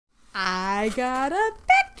I got a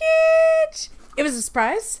package. It was a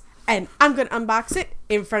surprise, and I'm gonna unbox it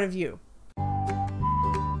in front of you.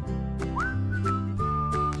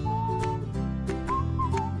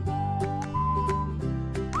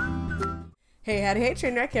 Hey, howdy, hey,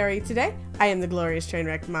 Trainwreck, how are you today? I am the glorious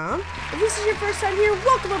Trainwreck Mom. If this is your first time here,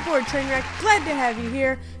 welcome aboard, Trainwreck. Glad to have you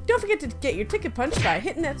here. Don't forget to get your ticket punched by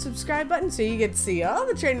hitting that subscribe button so you get to see all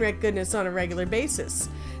the Trainwreck goodness on a regular basis.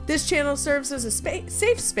 This channel serves as a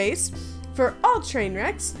safe space for all train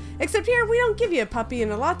wrecks, except here we don't give you a puppy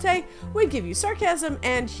and a latte, we give you sarcasm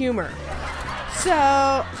and humor. So,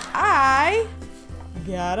 I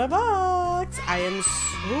got a box. I am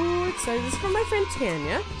so excited. This is from my friend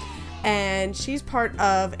Tanya. And she's part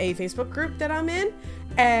of a Facebook group that I'm in,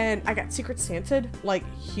 and I got Secret Santa'd like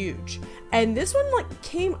huge. And this one like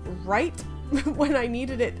came right when I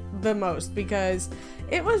needed it the most because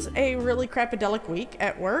it was a really crapadelic week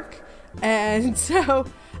at work, and so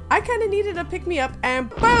I kind of needed a pick-me-up, and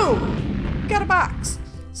boom, got a box.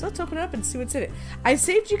 So let's open it up and see what's in it. I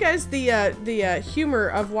saved you guys the humor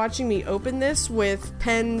of watching me open this with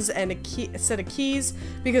pens and a set of keys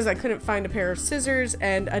because I couldn't find a pair of scissors,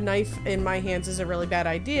 and a knife in my hands is a really bad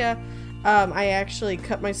idea. I actually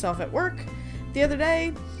cut myself at work the other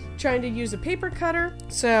day trying to use a paper cutter.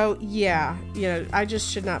 So yeah, you know, I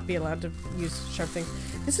just should not be allowed to use sharp things.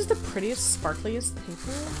 This is the prettiest, sparkliest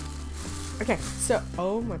paper. Okay, so,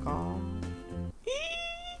 oh my god.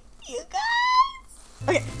 You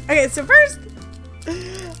guys! Okay, so first,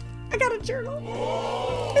 I got a journal.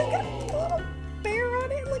 It's got a little bear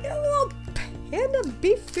on it. Look at a little panda.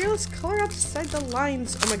 Be fearless, color outside the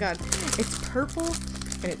lines. Oh my god. It's purple,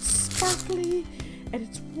 and it's sparkly, and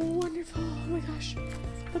it's wonderful. Oh my gosh.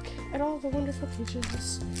 Look at all the wonderful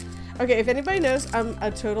pages. Okay, if anybody knows, I'm a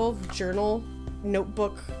total journal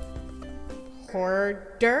notebook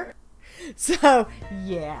hoarder. So,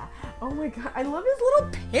 yeah. Oh my god, I love his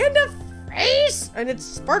little panda face, and it's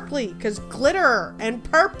sparkly because glitter and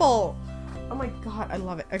purple. Oh my god, I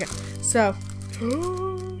love it. Okay, so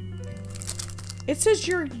it says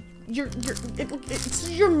it's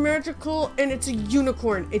your magical, and it's a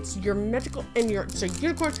unicorn. It's your magical, and it's a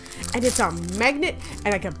unicorn, and it's a magnet,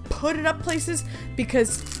 and I can put it up places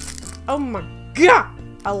because, oh my god,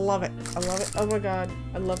 I love it. I love it. Oh my god,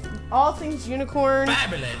 I love all things unicorn.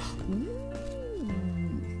 Fabulous.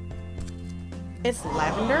 It's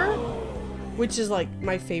lavender, which is like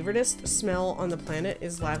my favoriteest smell on the planet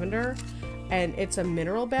is lavender, and it's a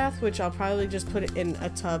mineral bath, which I'll probably just put it in a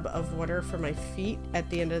tub of water for my feet at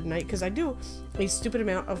the end of the night because I do a stupid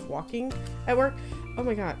amount of walking at work. Oh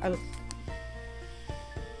my god, I can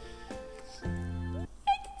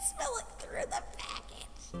smell it through the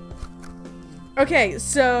package. Okay,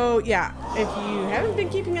 so yeah, if you haven't been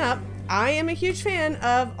keeping up, I am a huge fan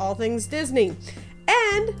of all things Disney,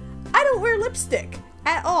 and I don't wear lipstick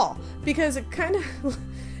at all because it kind of,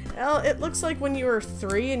 well, it looks like when you were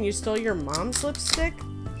 3 and you stole your mom's lipstick.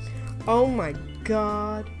 Oh my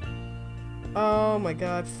god. Oh my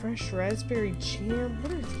god. Fresh raspberry jam.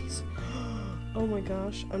 What are these? Oh my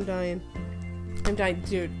gosh. I'm dying. I'm dying.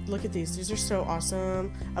 Dude, look at these. These are so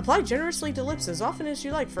awesome. Apply generously to lips as often as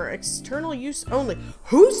you like for external use only.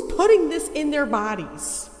 Who's putting this in their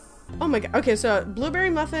bodies? Oh my god. Okay, so blueberry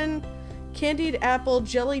muffin, candied apple,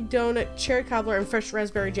 jelly donut, cherry cobbler, and fresh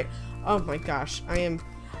raspberry jam. Oh my gosh, I'm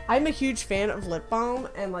a huge fan of lip balm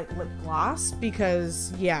and like lip gloss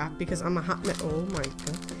because, yeah, because I'm a hot oh my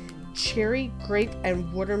god. Cherry, grape, and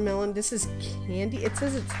watermelon. This is candy. It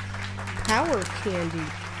says it's power candy.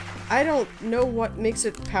 I don't know what makes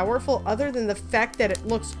it powerful other than the fact that it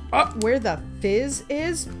looks up where the fizz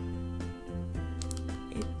is.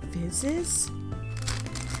 It fizzes?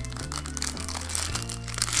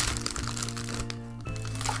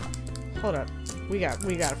 Hold up. We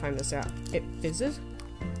gotta find this out. It fizzes?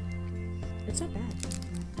 It's not bad.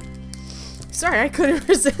 Sorry, I couldn't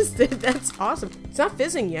resist it. That's awesome. It's not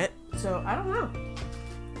fizzing yet, so I don't know.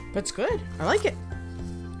 But it's good. I like it.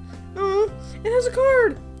 Oh, it has a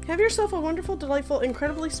card. Have yourself a wonderful, delightful,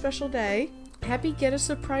 incredibly special day. Happy Get a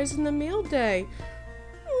Surprise in the Mail Day.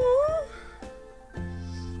 Aww.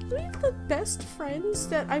 We have the best friends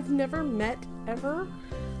that I've never met ever.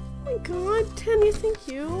 Oh my god, Tanya, thank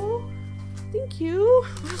you. Thank you.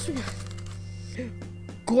 What else we got?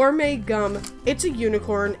 Gourmet gum. It's a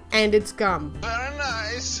unicorn and it's gum. Very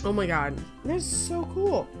nice. Oh my god. That's so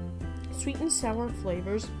cool. Sweet and sour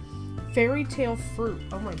flavors. Fairy tale fruit.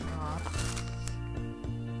 Oh my god.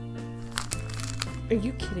 Are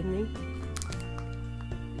you kidding me?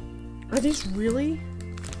 Are these really?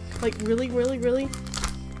 Like really?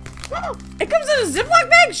 Oh, it comes in a Ziploc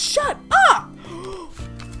bag? Shut up!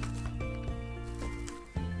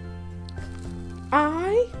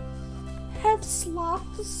 I have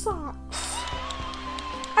sloth socks.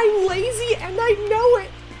 I'm lazy and I know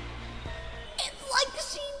it. It's like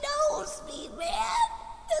she knows me, man.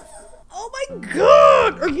 Oh my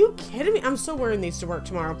god! Are you kidding me? I'm still wearing these to work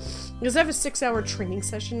tomorrow because I have a 6-hour training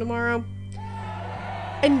session tomorrow.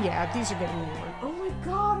 And yeah, these are getting worn. Oh my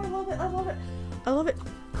god, I love it, I love it. I love it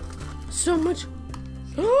so much.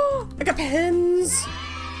 Oh, I got pens.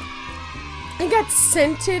 I got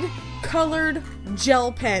scented colored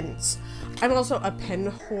gel pens. I'm also a pen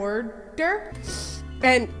hoarder.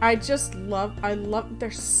 And I love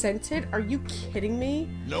they're scented. Are you kidding me?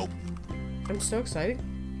 Nope. I'm so excited.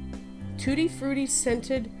 Tutti Frutti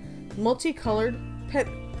scented multicolored pen.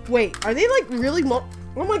 Wait, are they like really oh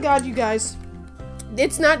my god, you guys.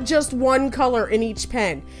 It's not just one color in each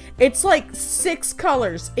pen. It's like 6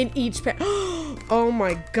 colors in each pen. Oh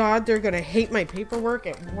my god, they're gonna hate my paperwork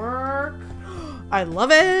at work. I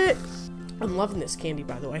love it. I'm loving this candy,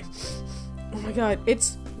 by the way. Oh my god,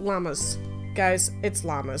 it's llamas. Guys, it's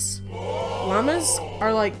llamas. Llamas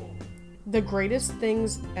are like the greatest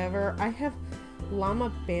things ever. I have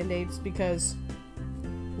llama band-aids because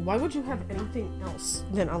why would you have anything else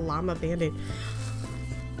than a llama band-aid?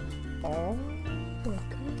 Oh my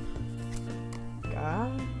god.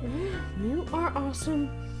 God, you are awesome.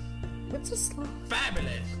 It's a sloth.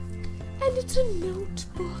 Fabulous. And it's a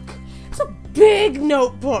notebook. It's a big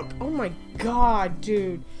notebook. Oh my god,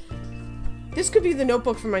 dude. This could be the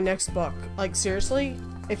notebook for my next book. Like, seriously,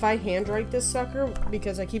 if I handwrite this sucker,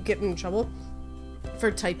 because I keep getting in trouble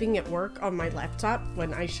for typing at work on my laptop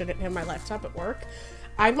when I shouldn't have my laptop at work,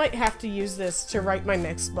 I might have to use this to write my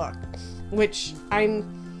next book, which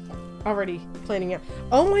I'm already planning out.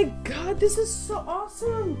 Oh my god, this is so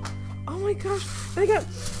awesome. Oh my gosh. And I got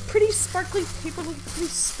pretty sparkly paper. Look at pretty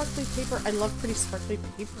sparkly paper. I love pretty sparkly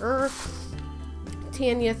paper.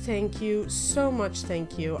 Tanya, thank you so much.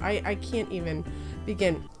 Thank you. I can't even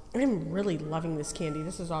begin. I'm really loving this candy.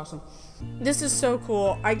 This is awesome. This is so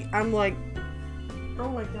cool. I'm like, oh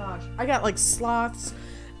my gosh. I got like sloths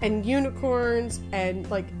and unicorns and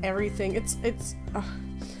like everything. It's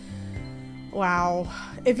wow.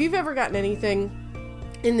 If you've ever gotten anything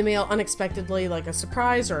in the mail unexpectedly, like a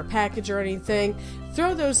surprise or a package or anything,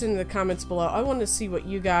 throw those in the comments below. I want to see what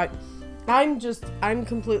you got. I'm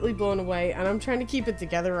completely blown away, and I'm trying to keep it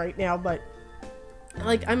together right now, but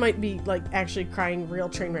like I might be like actually crying real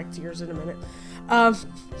train wreck tears in a minute.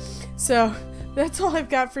 So that's all I've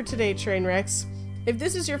got for today, train wrecks. If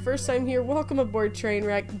this is your first time here, welcome aboard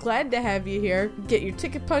Trainwreck. Glad to have you here. Get your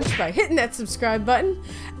ticket punched by hitting that subscribe button,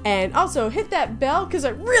 and also hit that bell because I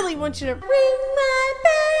really want you to ring my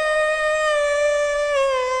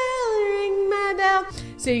bell,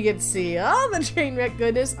 so you get to see all the Trainwreck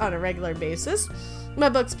goodness on a regular basis. My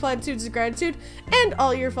books, Platitudes of Gratitude, and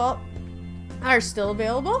All Your Fault are still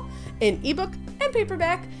available in ebook and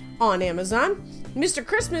paperback on Amazon. Mr.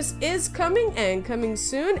 Christmas is coming and coming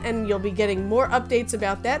soon, and you'll be getting more updates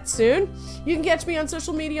about that soon. You can catch me on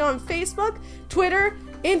social media on Facebook, Twitter,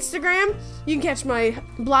 Instagram. You can catch my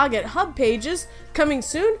blog at Hub Pages coming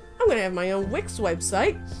soon. I'm going to have my own Wix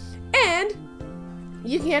website. And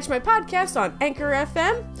you can catch my podcast on Anchor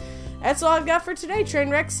FM. That's all I've got for today,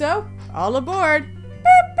 Trainwreck, so all aboard!